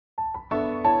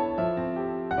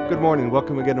Good morning.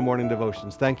 Welcome again to Morning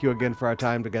Devotions. Thank you again for our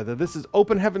time together. This is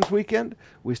Open Heavens Weekend.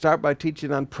 We start by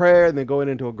teaching on prayer and then going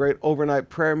into a great overnight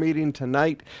prayer meeting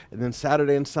tonight, and then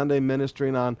Saturday and Sunday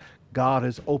ministering on God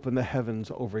has opened the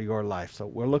heavens over your life. So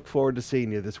we'll look forward to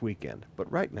seeing you this weekend.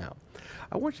 But right now,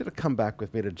 I want you to come back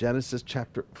with me to Genesis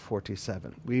chapter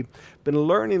 47. We've been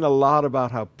learning a lot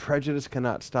about how prejudice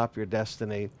cannot stop your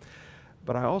destiny,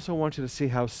 but I also want you to see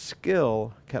how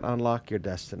skill can unlock your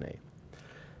destiny.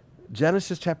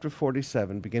 Genesis chapter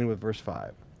 47, beginning with verse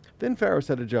 5. Then Pharaoh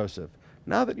said to Joseph,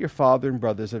 "Now that your father and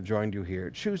brothers have joined you here,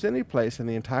 choose any place in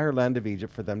the entire land of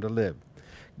Egypt for them to live.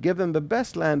 Give them the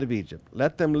best land of Egypt.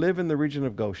 Let them live in the region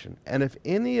of Goshen. And if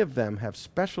any of them have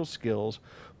special skills,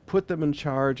 put them in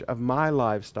charge of my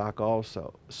livestock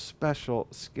also." Special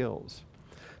skills.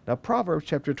 Now Proverbs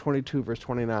chapter 22, verse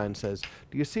 29 says,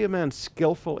 "Do you see a man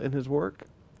skillful in his work?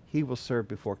 He will serve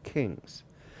before kings."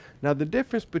 Now, the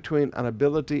difference between an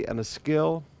ability and a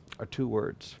skill are two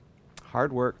words: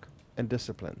 hard work and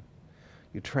discipline.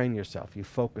 You train yourself, you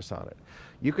focus on it.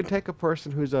 You can take a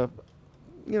person who's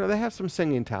they have some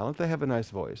singing talent, they have a nice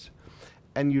voice,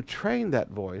 and you train that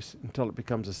voice until it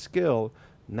becomes a skill.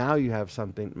 Now you have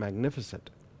something magnificent.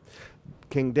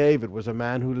 King David was a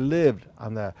man who lived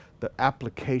on the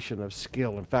application of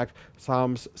skill. In fact,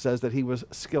 Psalms says that he was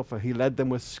skillful. He led them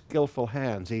with skillful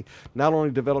hands. He not only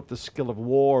developed the skill of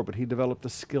war, but he developed the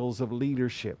skills of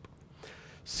leadership.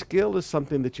 Skill is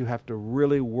something that you have to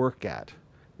really work at.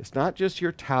 It's not just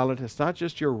your talent. It's not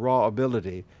just your raw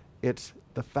ability. It's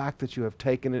the fact that you have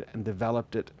taken it and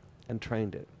developed it and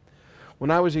trained it.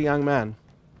 When I was a young man,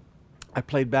 I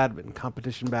played badminton,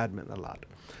 competition badminton a lot.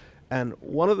 And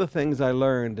one of the things I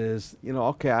learned is,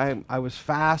 I was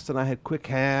fast and I had quick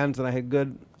hands and I had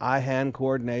good eye-hand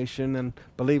coordination, and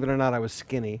believe it or not, I was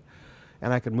skinny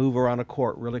and I could move around a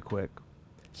court really quick.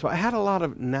 So I had a lot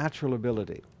of natural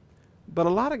ability. But a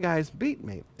lot of guys beat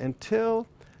me until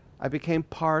I became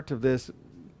part of this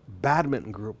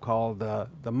badminton group called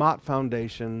the Mott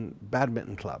Foundation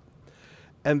Badminton Club.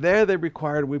 And there they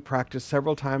required we practice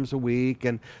several times a week,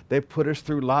 and they put us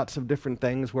through lots of different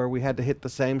things where we had to hit the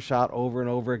same shot over and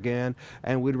over again,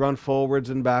 and we'd run forwards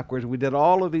and backwards. We did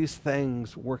all of these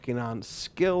things working on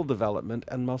skill development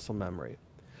and muscle memory.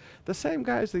 The same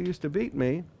guys that used to beat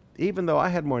me, even though I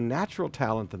had more natural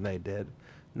talent than they did,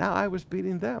 now I was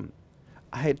beating them.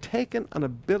 I had taken an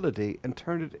ability and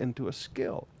turned it into a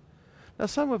skill. Now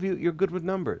some of you, you're good with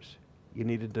numbers. You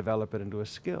need to develop it into a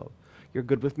skill. You're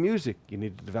good with music. You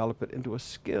need to develop it into a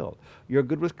skill. You're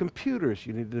good with computers.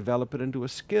 You need to develop it into a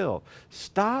skill.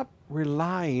 Stop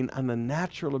relying on the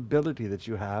natural ability that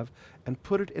you have and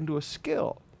put it into a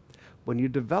skill. When you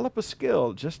develop a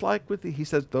skill, just like he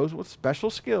says those with special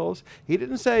skills, he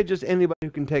didn't say just anybody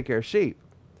who can take care of sheep.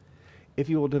 If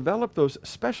you will develop those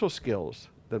special skills,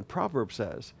 then Proverbs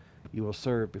says you will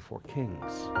serve before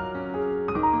kings.